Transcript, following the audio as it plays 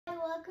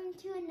welcome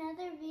to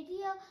another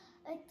video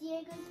of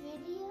Diego's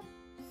video.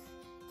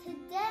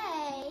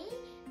 Today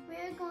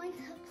we're going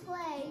to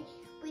play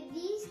with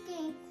these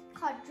games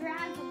called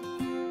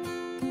Dragamonz.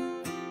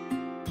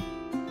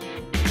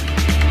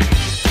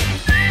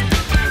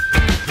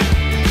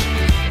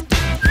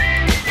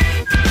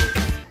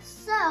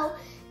 So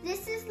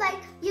this is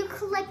like you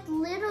collect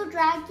little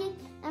dragons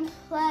and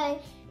play.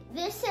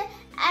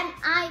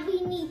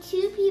 We need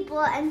 2 people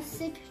and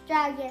 6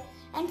 dragons.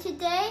 And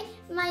today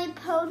my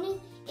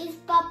opponent is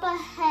Papa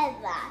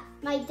Hela,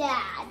 my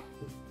dad.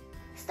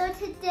 So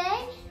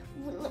today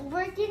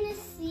we're gonna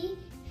see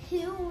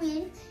who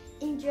wins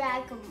in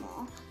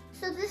Dragamonz.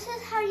 So this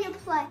is how you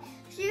play.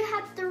 So you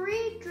have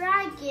 3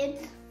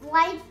 dragons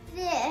like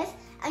this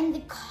and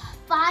the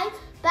 5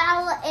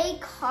 Battle A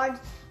cards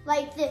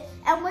like this.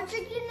 And what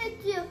you're gonna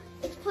do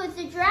is put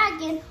the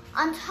dragon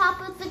on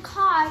top of the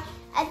card,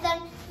 and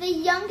then the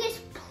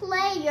youngest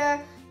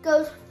player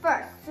goes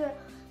first. So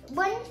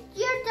when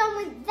you're done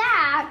with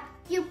that,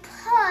 you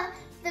put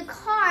the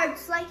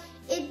cards, like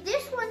if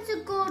this one's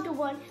a gold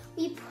one,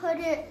 I put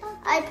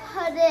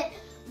it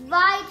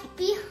right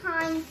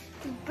behind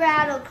the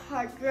battle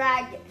card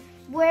dragon,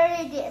 where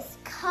it is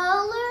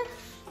color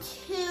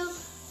to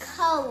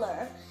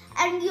color.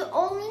 And you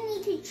only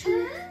need to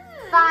choose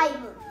 5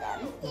 of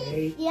them.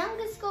 Wait. The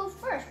youngest go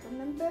first,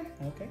 remember?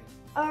 Okay.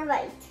 All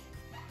right.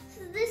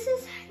 So this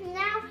is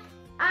now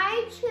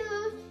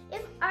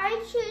if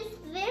I choose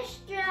this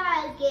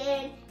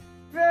dragon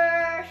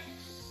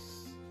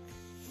versus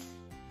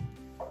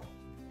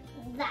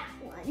that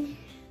one.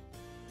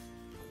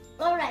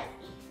 All right.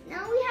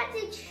 Now we have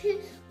to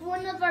choose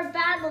one of our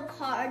battle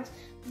cards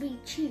we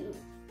choose.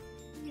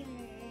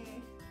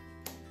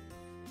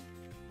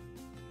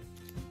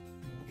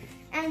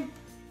 And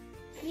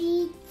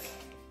beat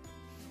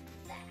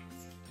that.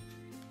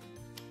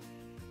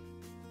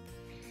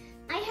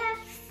 I have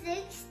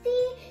 60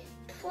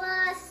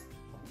 plus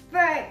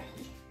 30.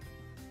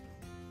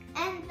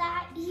 And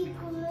that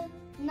equals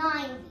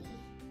 90.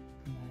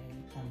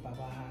 And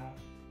Papa have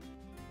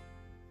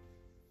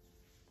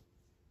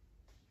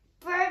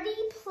 30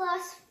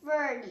 plus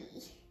 30.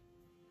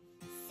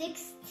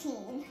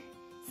 16.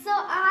 So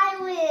I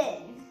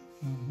win.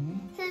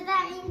 So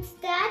that means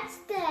that's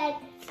dead,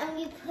 and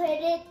we put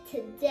it to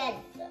dead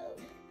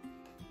mode.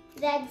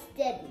 That's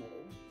dead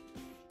mode.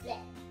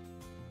 There.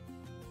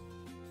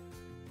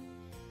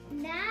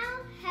 Now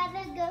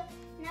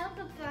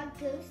Papa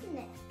goes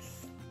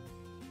next.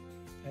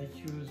 I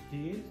choose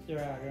this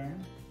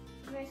dragon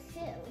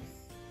Versus.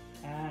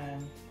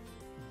 and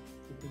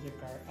to put the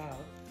card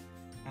out.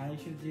 And I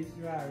choose this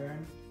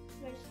dragon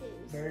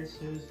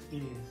versus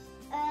this.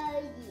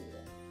 Oh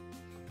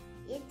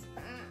yeah. It's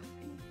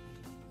fine.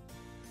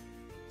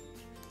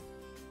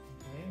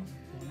 Okay,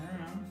 turn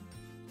around.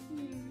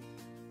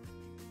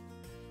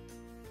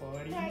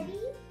 40 30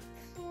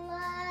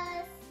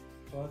 plus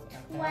plus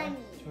attack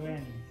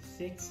 20.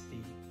 60.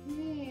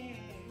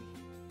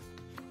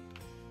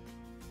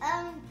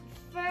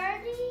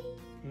 30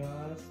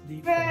 Plus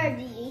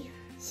defense. 30.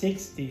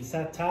 60. It's a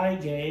tie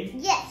game.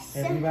 Yes.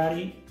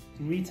 Everybody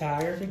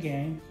retire the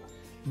game.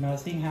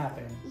 Nothing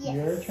happened. Yes.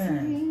 Your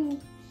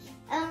turn.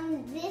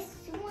 This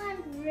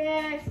one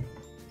versus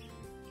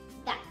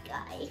that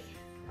guy.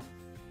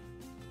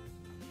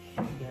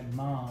 The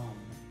mom.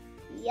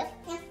 Yep.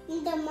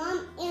 The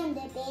mom and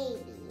the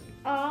baby.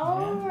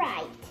 All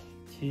right.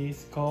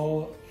 She's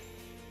called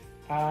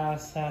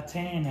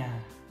Asatena.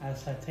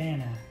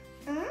 Asatena.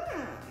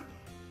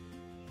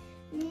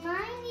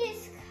 Mine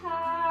is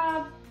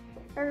called,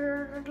 I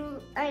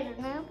don't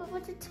know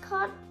what it's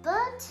called,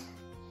 but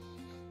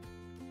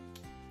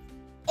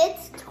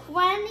it's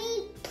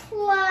 20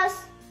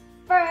 plus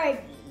 30.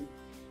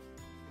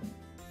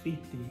 50.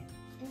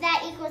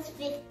 That equals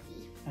 50.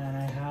 And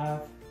I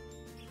have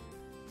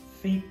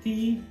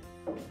 50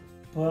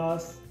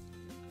 plus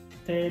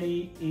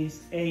 30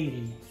 is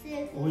 80.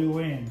 We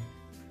win.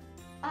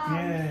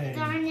 Yay.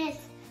 Darn it.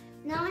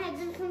 Now I have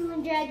to put my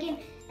dragon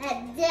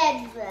at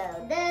dead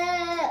mode.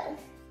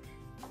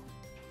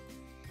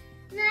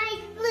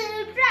 Nice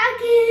little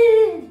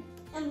dragon!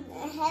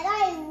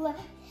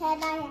 Had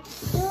I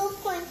 2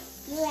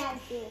 points, you have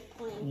 2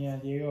 points. Yeah,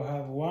 you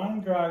have 1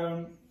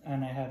 dragon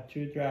and I have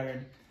 2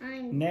 dragons.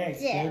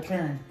 Next, dead. your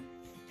turn.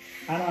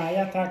 I know, I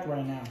attack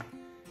right now.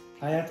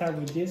 I attack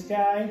with this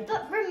guy.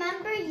 But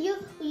remember, you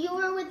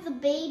were with the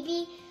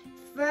baby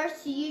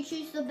first. You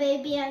choose the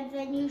baby and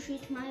then you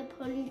choose my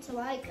opponent so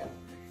I go.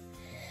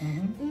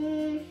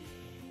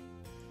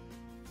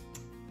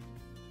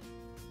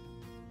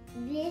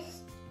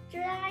 This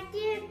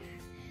dragon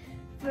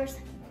versus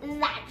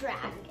that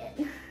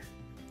dragon.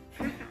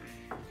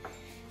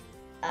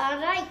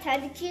 Alright,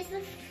 time to choose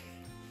the...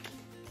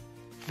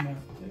 No.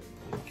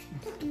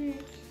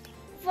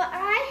 But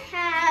I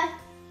have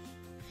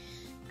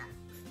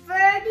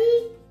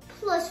 30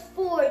 plus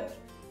 40.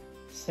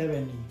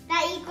 70.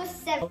 That equals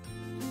 7.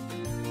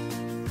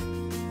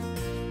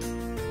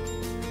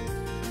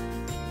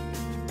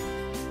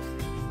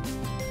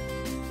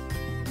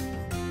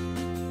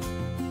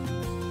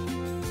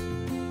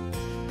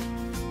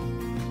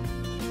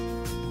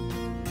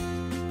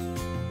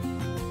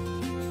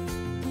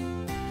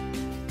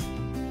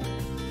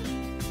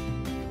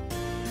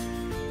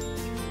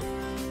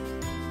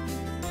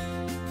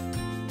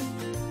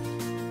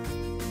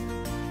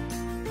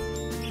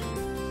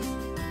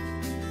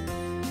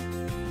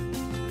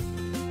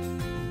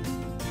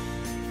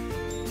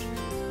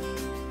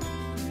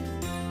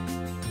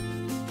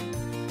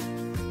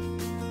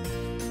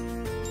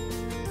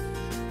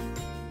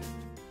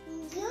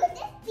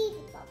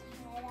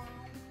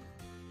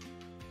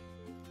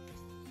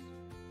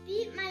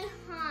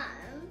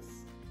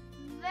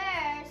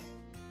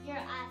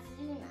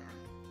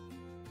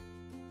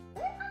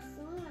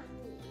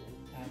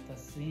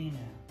 see now.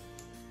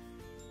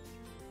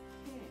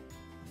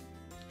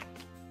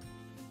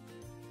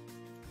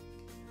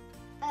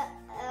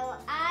 Uh-oh,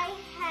 I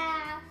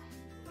have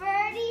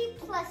 30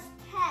 plus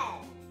 10.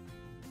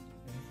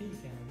 Let me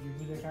see, Sam. You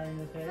put the card in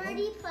the table?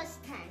 30 plus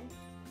 10.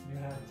 You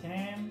have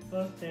 10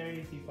 plus 30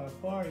 is equal to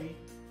 40.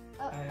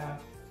 Uh-oh. I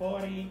have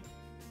 40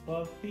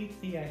 plus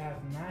 50. I have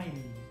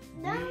 90.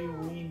 No. We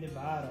win the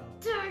battle.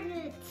 Darn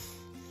it.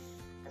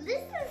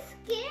 This is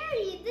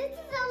scary. This is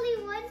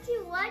only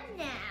 1-1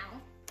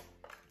 now.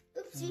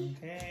 Oopsie.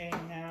 Okay,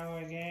 now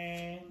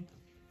again,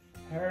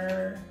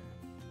 her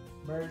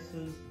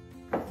versus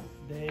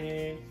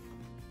the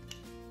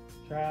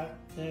trap.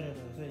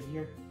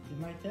 Your,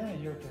 my turn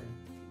or your turn?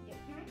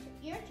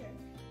 Your turn.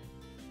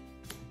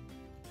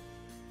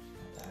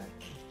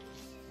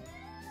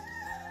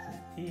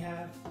 He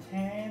has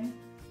 10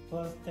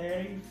 plus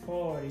 30,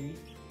 40.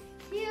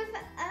 You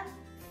have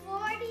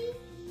 40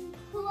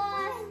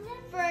 plus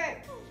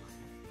 30.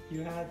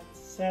 You had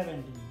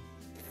 70.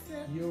 So,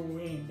 You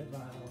win the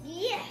battle.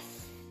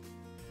 yes.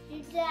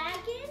 Your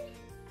dragon.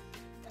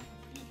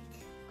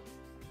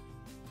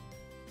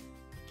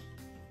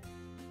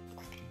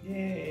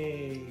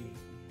 Yay!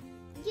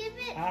 Give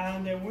it.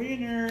 And the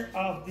winner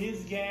of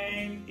this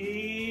game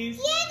is...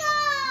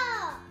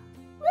 Diego!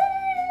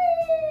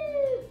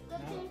 Woo! Now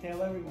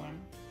tell everyone.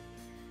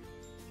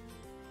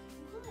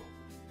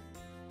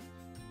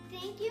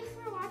 Thank you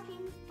for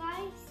watching.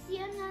 Bye. See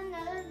you in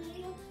another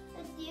video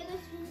of Diego's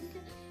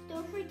Music.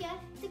 Don't forget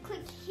to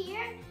click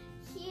here,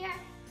 here,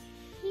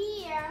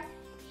 here,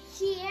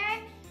 here.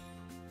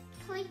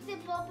 Click the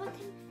bell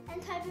button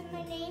and type in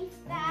my name,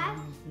 Fab,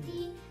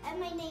 D, and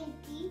my name,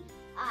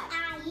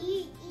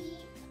 D-I-E.